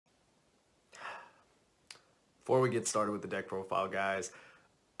before we get started with the deck profile, guys,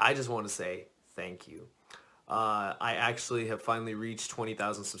 I just want to say thank you. I actually have finally reached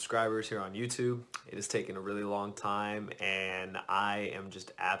 20,000 subscribers here on YouTube. It has taken a really long time, and I am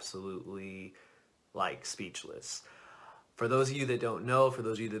just absolutely, like, speechless. For those of you that don't know, for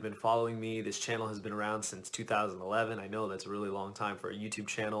those of you that have been following me, this channel has been around since 2011. I know that's a really long time for a YouTube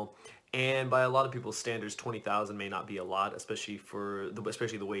channel, and by a lot of people's standards, 20,000 may not be a lot, especially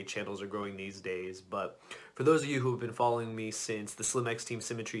the way channels are growing these days. But for those of you who have been following me since the Slim X Team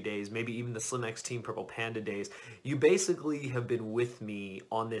Symmetry days, maybe even the Slim X Team Purple Panda days, you basically have been with me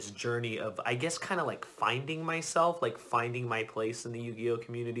on this journey of, I guess, kind of like finding myself, like finding my place in the Yu-Gi-Oh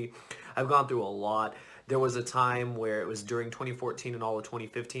community. I've gone through a lot. There was a time where it was during 2014 and all of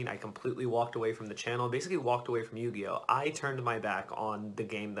 2015, I completely walked away from the channel, basically walked away from Yu-Gi-Oh! I turned my back on the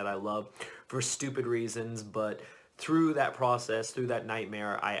game that I love for stupid reasons, but through that process, through that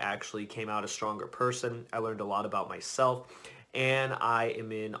nightmare, I actually came out a stronger person. I learned a lot about myself, and I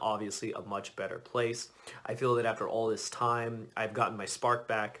am in, obviously, a much better place. I feel that after all this time, I've gotten my spark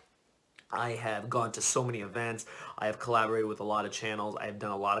back. I have gone to so many events. I have collaborated with a lot of channels. I have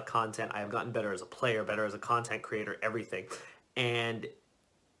done a lot of content. I have gotten better as a player, better as a content creator, everything. And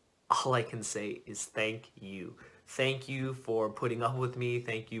all I can say is thank you. Thank you for putting up with me.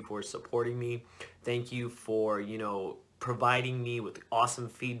 Thank you for supporting me. Thank you for, providing me with awesome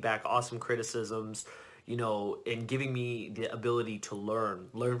feedback, awesome criticisms, and giving me the ability to learn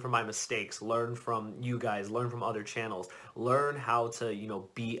from my mistakes, learn from you guys, learn from other channels, learn how to,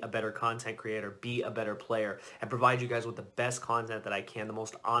 be a better content creator, be a better player, and provide you guys with the best content that I can, the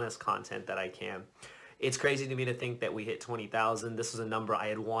most honest content that I can. It's crazy to me to think that we hit 20,000. This is a number I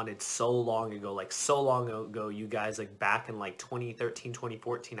had wanted so long ago, you guys, like back in like 2013,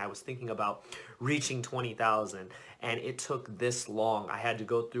 2014, I was thinking about reaching 20,000, and it took this long. I had to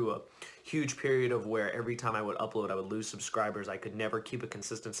go through a huge period of where every time I would upload, I would lose subscribers. I could never keep a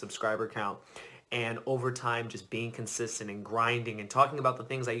consistent subscriber count. And over time, just being consistent and grinding and talking about the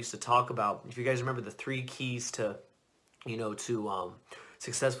things I used to talk about. If you guys remember the 3 keys to,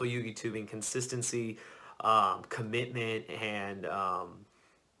 successful Yu-Gi-Tubing: consistency, commitment, and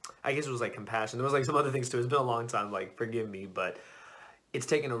I guess it was like compassion. There was like some other things too. It's been a long time, like forgive me, but it's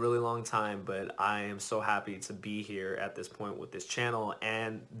taken a really long time, but I am so happy to be here at this point with this channel,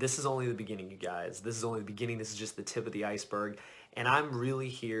 and this is only the beginning, you guys. This is only the beginning. This is just the tip of the iceberg, and I'm really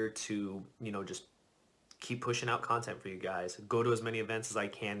here to, just keep pushing out content for you guys. Go to as many events as I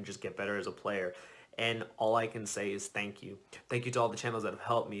can, just get better as a player. And all I can say is thank you. Thank you to all the channels that have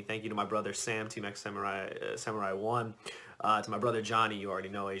helped me. Thank you to my brother Sam, Team X Samurai 1. To my brother Johnny, you already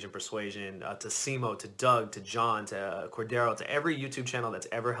know, Asian Persuasion. To Simo, to Doug, to John, to Cordero, to every YouTube channel that's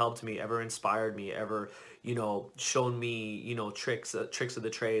ever helped me, ever inspired me, ever, shown me, tricks of the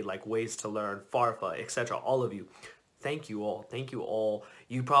trade, like ways to learn, Farfa, etc. All of you. Thank you all. Thank you all.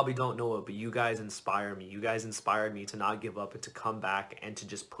 You probably don't know it, but you guys inspire me. You guys inspired me to not give up and to come back and to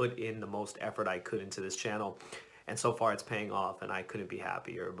just put in the most effort I could into this channel. And so far it's paying off, and I couldn't be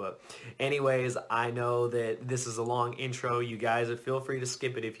happier. But anyways, I know that this is a long intro. You guys, feel free to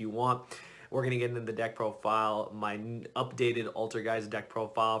skip it if you want. We're going to get into the deck profile, my updated Altergeist deck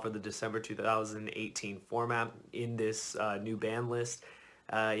profile for the December 2018 format in this new ban list.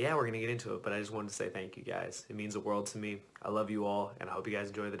 Yeah, we're going to get into it, but I just wanted to say thank you guys. It means the world to me. I love you all, and I hope you guys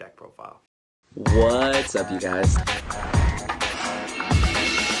enjoy the deck profile. What's up, you guys?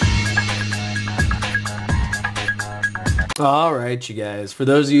 All right, you guys. For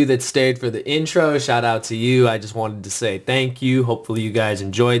those of you that stayed for the intro, shout out to you. I just wanted to say thank you. Hopefully you guys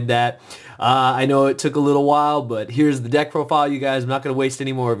enjoyed that. I know it took a little while, but here's the deck profile, you guys. I'm not going to waste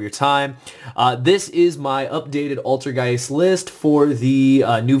any more of your time. This is my updated Altergeist list for the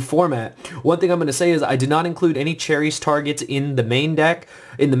new format. One thing I'm going to say is I did not include any Cherries targets in the main deck,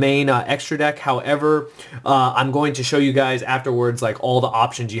 in the main extra deck. However, I'm going to show you guys afterwards like all the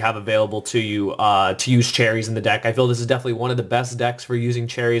options you have available to you to use Cherries in the deck. I feel this is definitely one of the best decks for using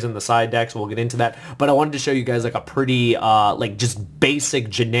Cherries in the side decks. We'll get into that. But I wanted to show you guys like a pretty like just basic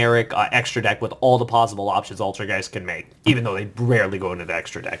generic extra deck with all the possible options Altergeist can make, even though they rarely go into the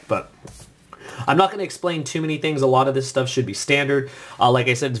extra deck. But I'm not going to explain too many things. A lot of this stuff should be standard. Like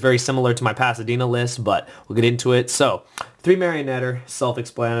I said, it's very similar to my Pasadena list, but we'll get into it. So, 3 Marionetter,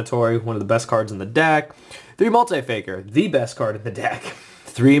 self-explanatory, one of the best cards in the deck. 3 Multi-Faker, the best card in the deck.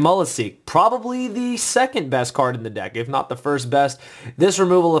 3 Mullaseek, probably the second best card in the deck, if not the first best. This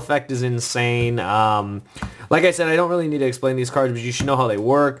removal effect is insane. Like I said, I don't really need to explain these cards, but you should know how they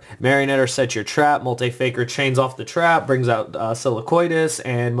work. Marionetter sets your trap, Multi-Faker chains off the trap, brings out Silicoitus,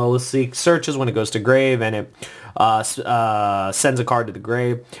 and Mullaseek searches when it goes to grave, and it sends a card to the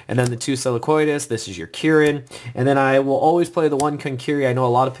grave. And then the 2 Silicoitus, this is your Kirin. And then I will always play the 1 Konkiri. I know a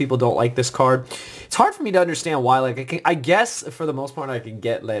lot of people don't like this card. It's hard for me to understand why. Like, I guess for the most part I can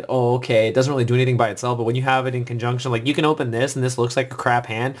get that, oh, okay, it doesn't really do anything by itself, but when you have it in conjunction, like, you can open this and this looks like a crap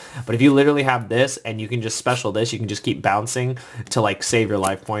hand, but if you literally have this and you can just special this, you can just keep bouncing to, like, save your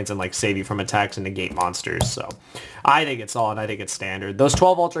life points and, like, save you from attacks and negate monsters. So I think it's solid. I think it's standard. Those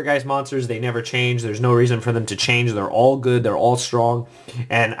 12 Altergeist monsters, they never change. There's no reason for them to change. They're all good. They're all strong.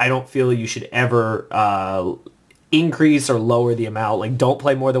 And I don't feel you should ever increase or lower the amount. Like, don't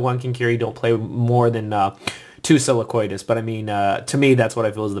play more than 1 Konkiri. Don't play more than 2 Silicoitus. But I mean, to me, that's what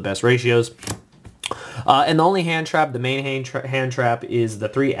I feel is the best ratios. And the only hand trap, the main hand trap, is the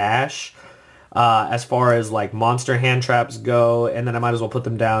 3 Ash. As far as like monster hand traps go, and then I might as well put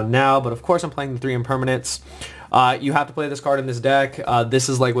them down now. But of course I'm playing the 3 Impermanents. You have to play this card in this deck. This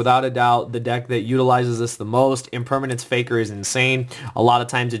is, like, without a doubt the deck that utilizes this the most. Impermanence Faker is insane. A lot of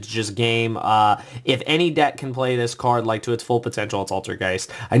times it's just game. If any deck can play this card like to its full potential, it's Altergeist.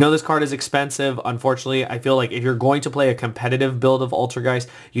 I know this card is expensive. Unfortunately, I feel like if you're going to play a competitive build of Altergeist,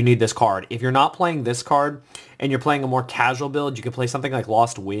 you need this card. If you're not playing this card and you're playing a more casual build, you can play something like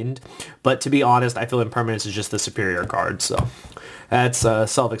Lost Wind. But to be honest, I feel Impermanence is just the superior card. So that's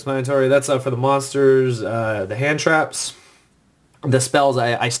self-explanatory. That's for the monsters, the hand traps. The spells,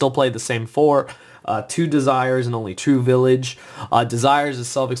 I still play the same 4. 2 Desires and only 2 Village. Desires is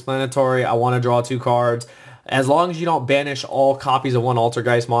self-explanatory. I want to draw 2 cards. As long as you don't banish all copies of 1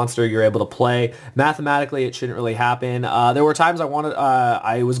 Altergeist monster, you're able to play. Mathematically, it shouldn't really happen. There were times I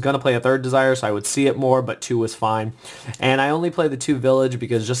was going to play a 3rd Desire, so I would see it more, but 2 was fine. And I only play the 2 Village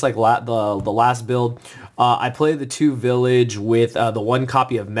because just like the last build, I play the 2 Village with the 1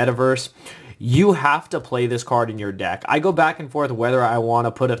 copy of Metaverse. You have to play this card in your deck. I go back and forth whether I want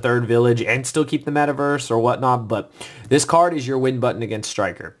to put a 3rd Village and still keep the Metaverse or whatnot, but this card is your win button against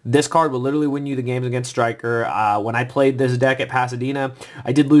Striker. This card will literally win you the games against Striker. When I played this deck at Pasadena,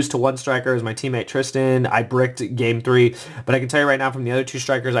 I did lose to 1 Striker as my teammate Tristan. I bricked game 3, but I can tell you right now from the other 2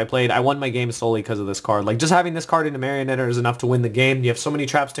 Strikers I played, I won my game solely because of this card. Like, just having this card in a Marionetter is enough to win the game. You have so many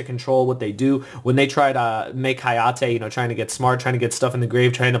traps to control what they do. When they try to make Hayate, you know, trying to get smart, trying to get stuff in the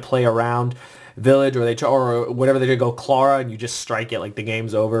grave, trying to play around Village, or whatever, they go Clara, and you just strike it, like, the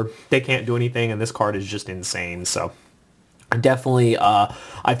game's over. They can't do anything, and this card is just insane. So definitely,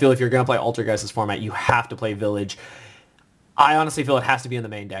 I feel if you're going to play Altergeist's format, you have to play Village. I honestly feel it has to be in the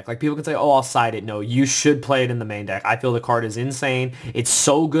main deck. Like, people can say, oh, I'll side it. No, you should play it in the main deck. I feel the card is insane. It's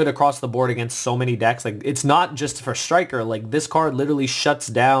so good across the board against so many decks. Like, it's not just for Striker. Like, this card literally shuts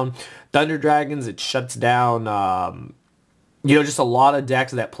down Thunder Dragons. It shuts down you know, just a lot of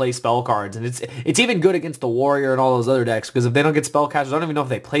decks that play spell cards. And it's even good against the Warrior and all those other decks, because if they don't get spellcasters, I don't even know if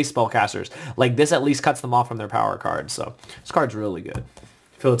they play spellcasters. Like, this at least cuts them off from their power cards. So this card's really good.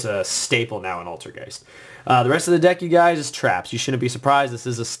 I feel it's a staple now in Altergeist. The rest of the deck, you guys, is traps. You shouldn't be surprised. This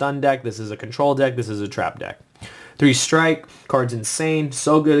is a stun deck. This is a control deck. This is a trap deck. 3 Strike. Card's insane.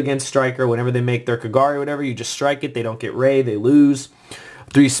 So good against Striker. Whenever they make their Kagari or whatever, you just strike it. They don't get Ray. They lose.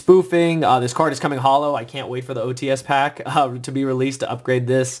 3 Spoofing. This card is coming holo. I can't wait for the OTS pack to be released to upgrade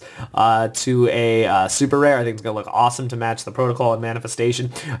this to a super rare. I think it's going to look awesome to match the protocol and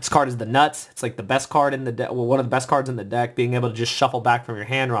manifestation. This card is the nuts. It's like the best card in the deck. Well, one of the best cards in the deck, being able to just shuffle back from your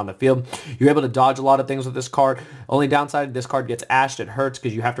hand around the field. You're able to dodge a lot of things with this card. Only downside, this card gets ashed. It hurts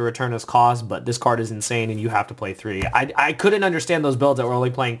because you have to return this cost, but this card is insane and you have to play 3. I couldn't understand those builds that were only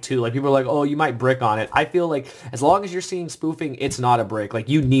playing 2. Like, people are like, oh, you might brick on it. I feel like as long as you're seeing spoofing, it's not a brick. Like,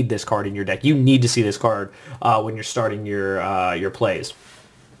 you need this card in your deck. You need to see this card when you're starting your plays.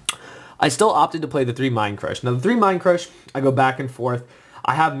 I still opted to play the 3 Mind Crush. Now, the 3 Mind Crush, I go back and forth.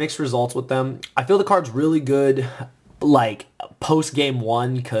 I have mixed results with them. I feel the card's really good, like, post game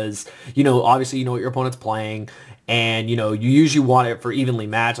 1, because, you know, obviously you know what your opponent's playing, and, you know, you usually want it for evenly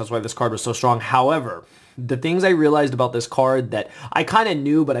matched. That's why this card was so strong. However, the things I realized about this card that I kind of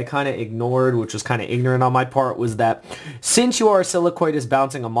knew but I kind of ignored, which was kind of ignorant on my part, was that since you are Silicoitus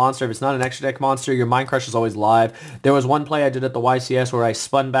bouncing a monster, if it's not an extra deck monster, your Mind Crush is always live. There was one play I did at the YCS where I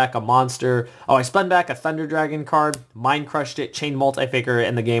spun back a monster. Oh, I spun back a Thunder Dragon card, Mind Crushed it, chained Multi-Faker,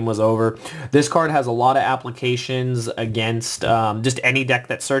 and the game was over. This card has a lot of applications against just any deck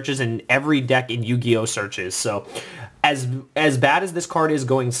that searches, and every deck in Yu-Gi-Oh! Searches. So as bad as this card is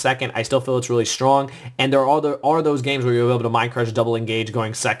going second, I still feel it's really strong. And there are those games where you're able to Mind Crush double engage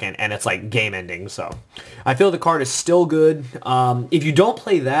going second, and it's like game ending. So I feel the card is still good. If you don't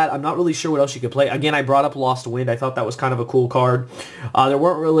play that, I'm not really sure what else you could play. Again, I brought up Lost Wind. I thought that was kind of a cool card. There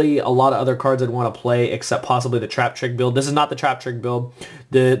weren't really a lot of other cards I'd want to play except possibly the Trap Trick build. This is not the Trap Trick build.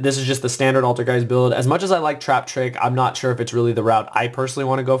 This is just the standard Altergeist build. As much as I like Trap Trick, I'm not sure if it's really the route I personally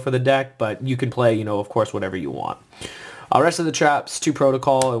want to go for the deck, but you can play, you know, of course, whatever you want. Rest of the traps, 2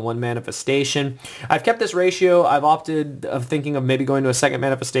 protocol and 1 manifestation. I've kept this ratio. I've opted of thinking of maybe going to a second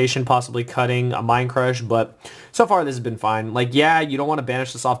manifestation, possibly cutting a Mind Crush, but so far this has been fine. Like, yeah, you don't want to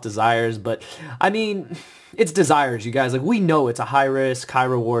banish this off Desires, but I mean, it's Desires, you guys. Like, we know it's a high risk, high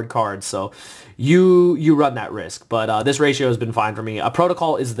reward card, so you run that risk. But this ratio has been fine for me. A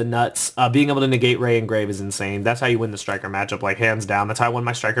protocol is the nuts. Being able to negate Ray and Grave is insane. That's how you win the Striker matchup, like hands down. That's how I won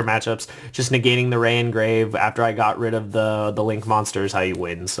my Striker matchups. Just negating the Ray and Grave after I got rid of the Link monster is how you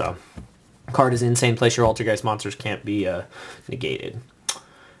win. So card is insane. Place your Altergeist monsters can't be negated.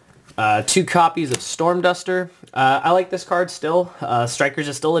 2 copies of Storm Duster. I like this card still. Strikers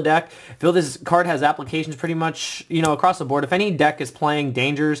is still a deck. I feel this card has applications pretty much, you know, across the board. If any deck is playing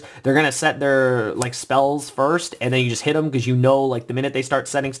Dangers, they're going to set their, like, spells first, and then you just hit them because you know, like, the minute they start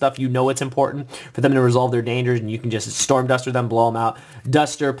setting stuff, you know it's important for them to resolve their dangers, and you can just Storm Duster them, blow them out.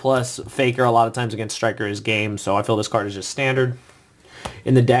 Duster plus Faker a lot of times against Striker is game, so I feel this card is just standard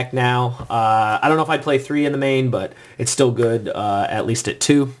in the deck now. I don't know if I'd play 3 in the main, but it's still good, at least at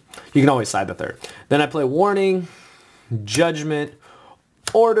 2. You can always side the 3rd. Then I play Warning, Judgment,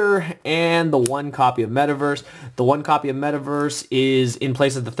 Order, and the 1 copy of Metaverse. The 1 copy of Metaverse is in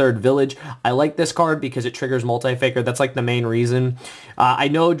place of the 3rd Village. I like this card because it triggers Multi-Faker. That's like the main reason. I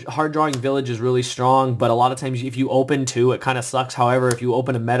know hard drawing Village is really strong, but a lot of times if you open 2, it kind of sucks. However, if you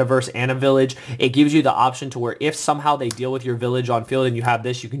open a Metaverse and a Village, it gives you the option to where if somehow they deal with your Village on field and you have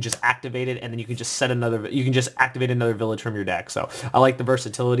this, you can just activate it, and then you can just you can just activate another Village from your deck. So I like the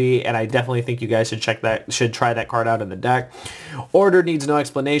versatility, and I definitely think you guys should try that card out in the deck. Order needs no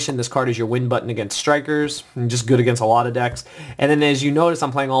explanation. This card is your win button against Strikers, and just good against a lot of decks. And then as you notice,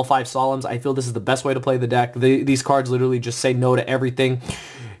 I'm playing all 5 Solemns. I feel this is the best way to play the deck. These cards literally just say no to everything.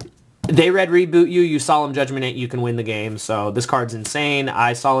 They red reboot you, you Solemn Judgment it, you can win the game. So this card's insane.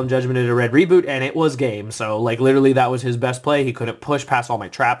 I Solemn Judgmented a red reboot, and it was game. So like literally that was his best play. He couldn't push past all my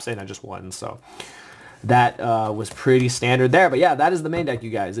traps, and I just won. So that was pretty standard there. But yeah, that is the main deck, you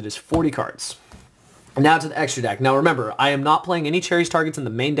guys. It is 40 cards. Now to the extra deck. Now remember, I am not playing any Cherries targets in the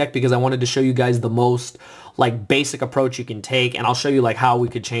main deck because I wanted to show you guys the most like basic approach you can take, and I'll show you like how we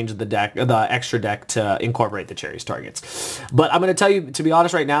could change the deck, the extra deck to incorporate the Cherries targets. But I'm going to tell you, to be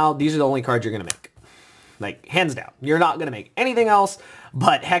honest right now, these are the only cards you're going to make. Like, hands down. You're not going to make anything else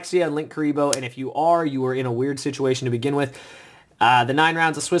but Hexia and Link Karibo, and if you are in a weird situation to begin with. The 9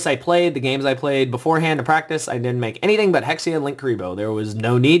 rounds of Swiss I played, the games I played beforehand to practice, I didn't make anything but Hexia and Link Karibo. There was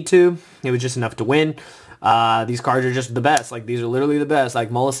no need to. It was just enough to win. These cards are just the best. Like, these are literally the best.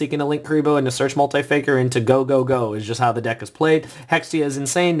 Like, Molaseek into Link Karibo into Search Multi-Faker into Go, Go, Go is just how the deck is played. Hexia is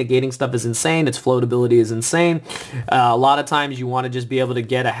insane. Negating stuff is insane. Its floatability is insane. A lot of times you want to just be able to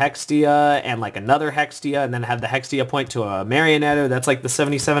get a Hexia and, like, another Hexia and then have the Hexia point to a Marionette. That's, like, the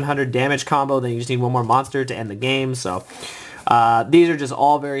 7,700 damage combo. Then you just need one more monster to end the game. So these are just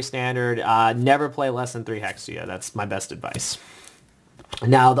all very standard. Never play less than 3 Hexia. That's my best advice.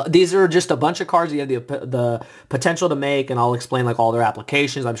 Now, these are just a bunch of cards you have the potential to make, and I'll explain like all their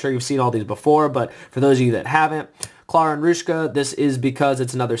applications. I'm sure you've seen all these before, but for those of you that haven't, Clara and Rushka, this is because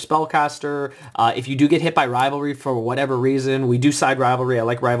it's another spellcaster. If you do get hit by Rivalry for whatever reason, we do side Rivalry. I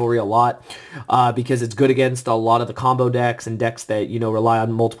like Rivalry a lot because it's good against a lot of the combo decks and decks that, you know, rely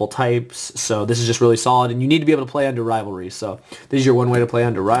on multiple types. So this is just really solid, and you need to be able to play under Rivalry. So this is your one way to play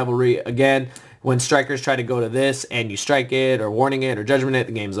under Rivalry. Again, when strikers try to go to this and you strike it or warning it or judgment it,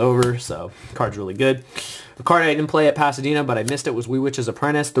 the game's over. So card's really good. The card I didn't play at Pasadena, but I missed it, was Wee Witch's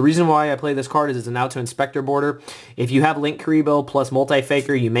Apprentice. The reason why I play this card is it's an out to Inspector border. If you have Link Karibo plus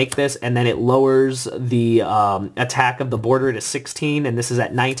Multi-Faker, you make this, and then it lowers the attack of the border to 16, and this is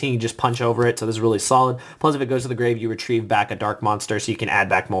at 19. You just punch over it, so this is really solid. Plus, if it goes to the grave, you retrieve back a Dark Monster, so you can add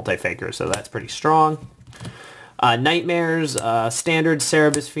back Multi-Faker, so that's pretty strong. Nightmares, Standard,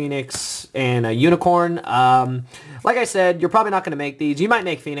 Cerebus Phoenix, and a Unicorn. Like I said, you're probably not going to make these. You might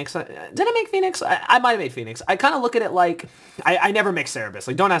make Phoenix. Did I make Phoenix? I might have made Phoenix. I kind of look at it like, I never make Cerebus.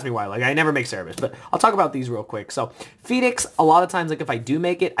 Like, don't ask me why. Like, I never make Cerebus. But I'll talk about these real quick. So, Phoenix, a lot of times, like, if I do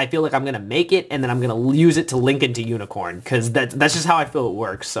make it, I feel like I'm going to make it, and then I'm going to use it to link into Unicorn, because that's just how I feel it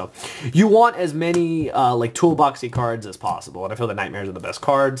works. So, you want as many, like, toolboxy cards as possible, and I feel the Nightmares are the best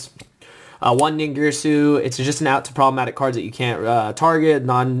cards. One Ningirsu, it's just an out to problematic cards that you can't target.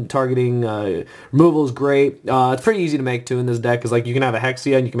 Non-targeting removal is great. It's pretty easy to make too in this deck, because like you can have a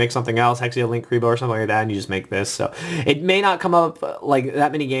Hexia and you can make something else, Hexia Link Rebo or something like that, and you just make this. So it may not come up like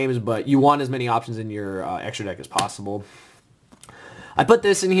that many games, but you want as many options in your extra deck as possible. I put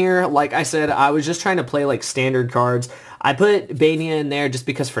this in here, like I said, I was just trying to play like standard cards. I put Bania in there just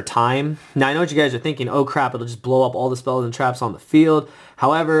because for time. Now I know what you guys are thinking, oh crap, it'll just blow up all the spells and traps on the field.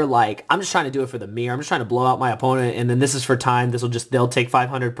 However, like I'm just trying to do it for the mirror. I'm just trying to blow out my opponent, and then this is for time. They'll take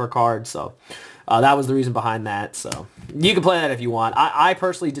 500 per card, so that was the reason behind that. So you can play that if you want. I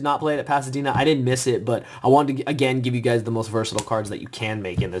personally did not play it at Pasadena. I didn't miss it, but I wanted to again give you guys the most versatile cards that you can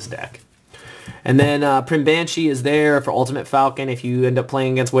make in this deck. And then Prim Banshee is there for Ultimate Falcon if you end up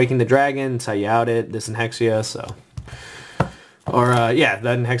playing against Waking the Dragon. That's how you out it. This in Hexia, so. Or, yeah,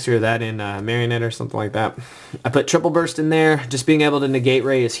 that in Hexia or that in Marionette or something like that. I put Triple Burst in there. Just being able to negate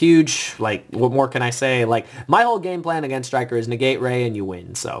Ray is huge. Like, what more can I say? Like, my whole game plan against Striker is negate Ray and you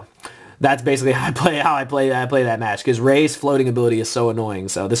win, so. That's basically how I play that match, because Ray's floating ability is so annoying.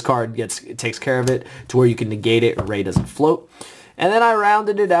 So this card takes care of it to where you can negate it and Ray doesn't float. And then I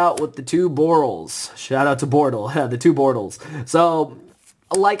rounded it out with the 2 Bortles. Shout out to Bortle, the 2 Bortles. So,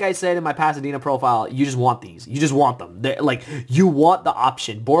 like I said in my Pasadena profile, you just want these. You just want them. Like, you want the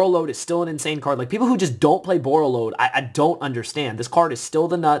option. Borreload is still an insane card. Like, people who just don't play Borreload, I don't understand. This card is still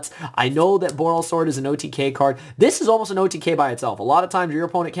the nuts. I know that Borrel Sword is an OTK card. This is almost an OTK by itself. A lot of times, your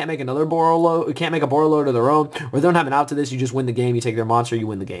opponent can't make another Borreload, can't make a Borreload of their own, or they don't have an out to this. You just win the game. You take their monster, you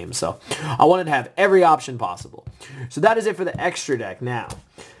win the game. So, I wanted to have every option possible. So, that is it for the extra deck. Now,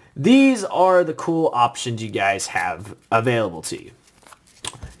 these are the cool options you guys have available to you.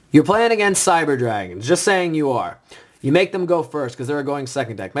 You're playing against Cyber Dragons. Just saying you are. You make them go first because they're going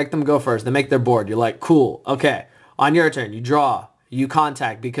second deck. Make them go first. They make their board. You're like, cool. Okay. On your turn, you draw. You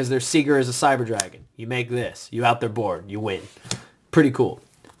contact because their Seeger is a Cyber Dragon. You make this. You out their board. You win. Pretty cool.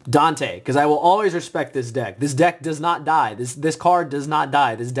 Dante, because I will always respect this deck. This deck does not die. This card does not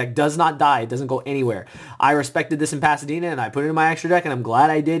die. This deck does not die. It doesn't go anywhere. I respected this in Pasadena, and I put it in my extra deck, and I'm glad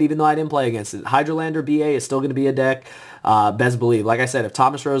I did, even though I didn't play against it. Hydrolander BA is still going to be a deck. Best believe. Like I said, if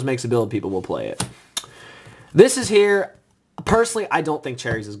Thomas Rose makes a build, people will play it. This is here. Personally, I don't think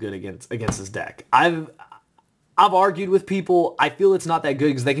Cherries is good against this deck. I've argued with people. I feel it's not that good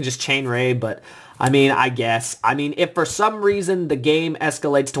because they can just chain Ray, but I mean, I guess. I mean, if for some reason the game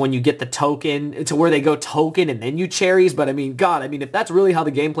escalates to when you get the token, to where they go token and then you Cherries, but I mean, God, I mean, if that's really how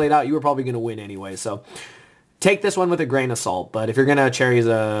the game played out, you were probably going to win anyway, so take this one with a grain of salt, but if you're going to Cherries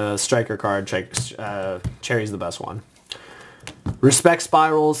a Striker card, Cherries the best one. Respect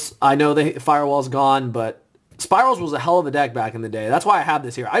Spirals. I know the Firewall's gone, but Spirals was a hell of a deck back in the day. That's why I have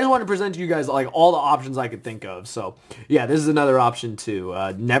this here. I just want to present to you guys like all the options I could think of. So yeah, this is another option too.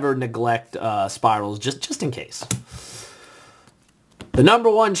 Never neglect Spirals just in case. The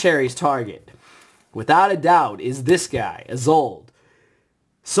number 1 Cherries target, without a doubt, is this guy, Isolde.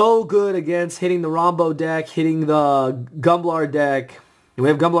 So good against hitting the Rombo deck, hitting the Gumblar deck. We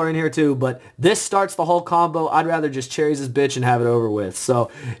have Gumblar in here too, but this starts the whole combo. I'd rather just Cherries this bitch and have it over with.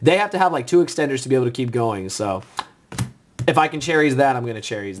 So they have to have like 2 extenders to be able to keep going. So if I can Cherries that, I'm going to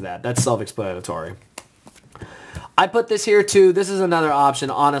Cherries that. That's self-explanatory. I put this here too. This is another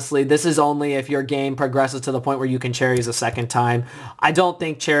option, honestly. This is only if your game progresses to the point where you can Cherries a second time. I don't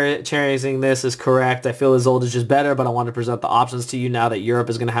think Cherriesing this is correct. I feel Isolde is just better, but I want to present the options to you now that Europe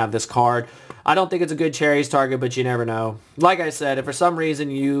is going to have this card. I don't think it's a good Cherries target, but you never know. Like I said, if for some reason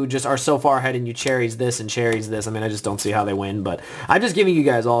you just are so far ahead and you Cherries this and Cherries this, I mean, I just don't see how they win, but I'm just giving you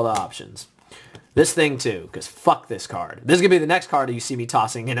guys all the options. This thing too, because fuck this card. This is going to be the next card that you see me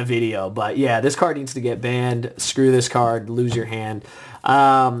tossing in a video, but yeah, this card needs to get banned. Screw this card, lose your hand.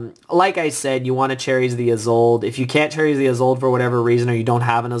 Like I said, you want to Cherries the Isolde. If you can't Cherries the Isolde for whatever reason, or you don't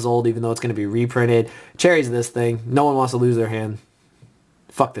have an Isolde, even though it's going to be reprinted, Cherries this thing. No one wants to lose their hand.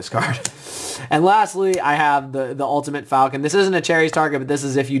 Fuck this card. And lastly, I have the Ultimate Falcon. This isn't a Cherries target, but this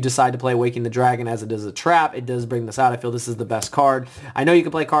is if you decide to play Waking the Dragon as it is a trap. It does bring this out. I feel this is the best card. I know you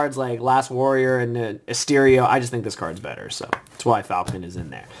can play cards like Last Warrior and Asterio. I just think this card's better, so that's why Falcon is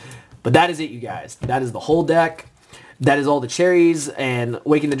in there. But that is it, you guys. That is the whole deck. That is all the Cherries and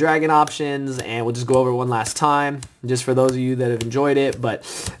Waking the Dragon options, and we'll just go over it one last time, just for those of you that have enjoyed it. But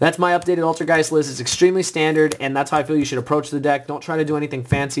that's my updated Altergeist list. It's extremely standard, and that's how I feel you should approach the deck. Don't try to do anything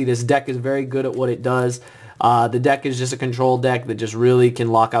fancy. This deck is very good at what it does. The deck is just a control deck that just really can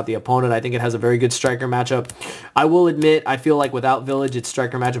lock out the opponent. I think it has a very good striker matchup. I will admit, I feel like without Village, its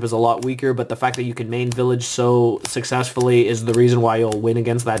striker matchup is a lot weaker, but the fact that you can main Village so successfully is the reason why you'll win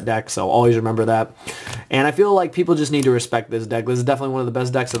against that deck, so always remember that. And I feel like people just need to respect this deck. This is definitely one of the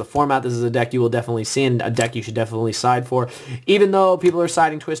best decks of the format. This is a deck you will definitely see and a deck you should definitely side for. Even though people are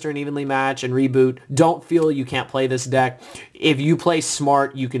siding Twister and Evenly Match and Reboot, don't feel you can't play this deck. If you play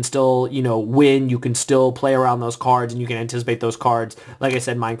smart, you can still, win. You can still play around those cards and you can anticipate those cards. Like I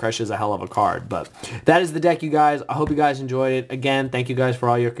said, Mind Crush is a hell of a card. But that is the deck, you guys. I hope you guys enjoyed it. Again, thank you guys for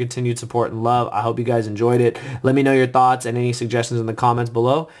all your continued support and love. I hope you guys enjoyed it. Let me know your thoughts and any suggestions in the comments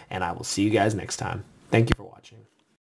below, and I will see you guys next time. Thank you for watching.